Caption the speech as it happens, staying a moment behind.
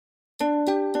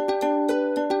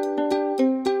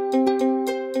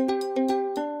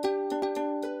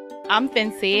I'm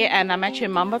Vincy, and I'm actually a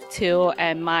mom of two,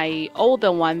 and my older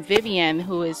one, Vivian,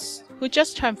 who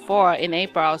just turned 4 in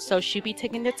April, so she'll be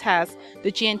taking the test,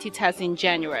 the G&T test in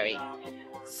January.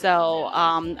 So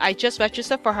I just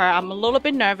registered for her. I'm a little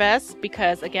bit nervous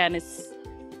because, again,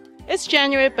 it's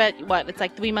January, but it's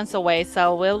like 3 months away,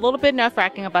 so we're a little bit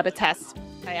nerve-wracking about the test.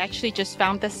 I actually just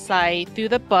found the site through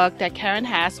the book that Karen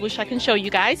has, which I can show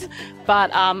you guys. But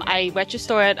I registered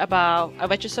for it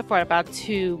about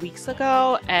 2 weeks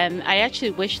ago, and I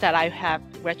actually wish that I had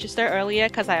registered earlier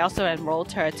because I also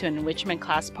enrolled her to an enrichment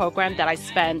class program that I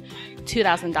spent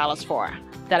 $2,000 for.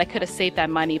 That I could have saved that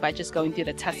money by just going through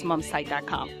the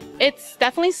testmomsite.com. It's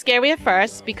definitely scary at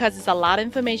first because there's a lot of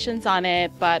information on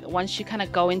it, but once you kind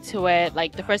of go into it,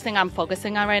 like the first thing I'm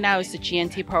focusing on right now is the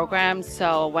G&T program.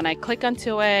 So when I click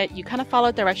onto it, you kind of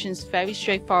follow directions, very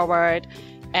straightforward,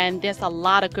 and there's a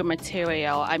lot of good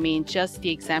material. I mean, just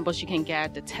the examples you can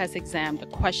get, the test exam, the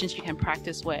questions you can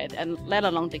practice with, and let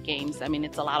alone the games. I mean,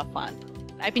 it's a lot of fun.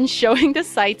 I've been showing the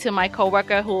site to my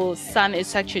coworker whose son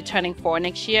is actually turning 4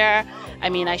 next year. I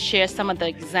mean, I share some of the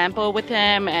example with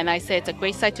him, and I say it's a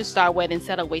great site to start with.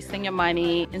 Instead of wasting your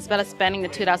money, instead of spending the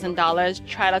 $2,000,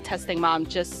 try out Testing Mom.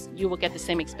 You will get the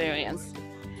same experience.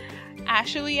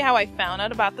 Actually, how I found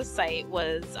out about the site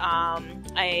was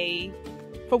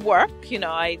for work,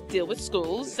 I deal with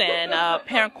schools, and a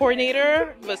parent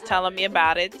coordinator was telling me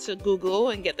about it to Google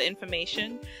and get the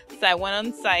information. So I went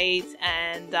on the site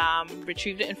and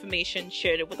retrieved the information,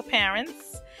 shared it with the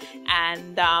parents,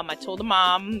 and I told the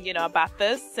mom, about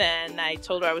this, and I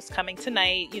told her I was coming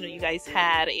tonight. You guys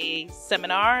had a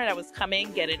seminar, and I was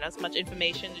coming, getting as much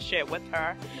information to share with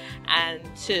her and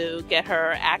to get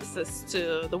her access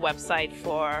to the website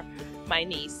for my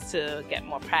niece to get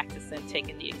more practice in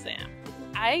taking the exam.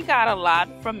 I got a lot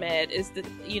from it is the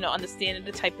understanding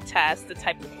the type of test, the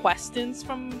type of questions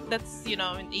that's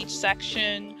in each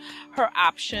section, her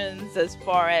options as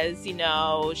far as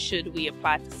should we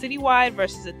apply for citywide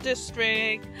versus a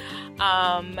district.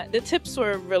 The tips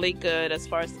were really good as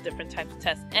far as the different types of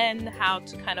tests and how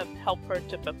to kind of help her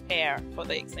to prepare for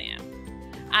the exam.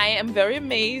 I am very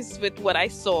amazed with what I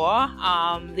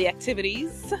saw, the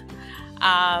activities.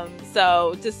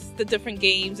 So just the different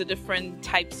games, the different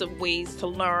types of ways to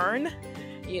learn,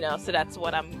 so that's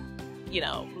what I'm,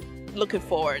 looking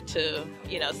forward to,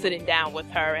 sitting down with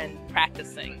her and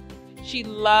practicing. She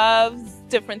loves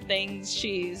different things.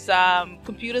 She's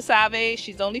computer savvy.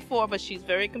 She's only 4, but she's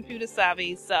very computer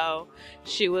savvy, so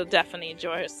she will definitely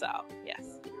enjoy herself. Yes.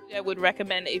 I would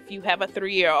recommend if you have a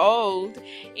 3-year-old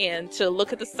and to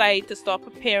look at the site, to start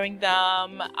preparing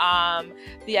them,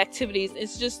 the activities.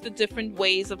 It's just the different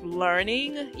ways of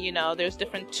learning. There's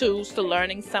different tools to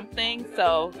learning something.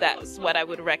 So that's what I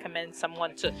would recommend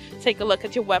someone to take a look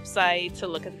at your website, to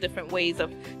look at different ways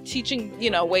of teaching,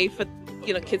 way for,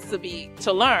 kids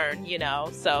to learn,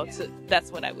 so that's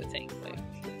what I would take away.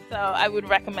 So I would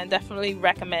definitely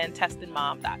recommend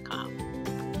testingmom.com.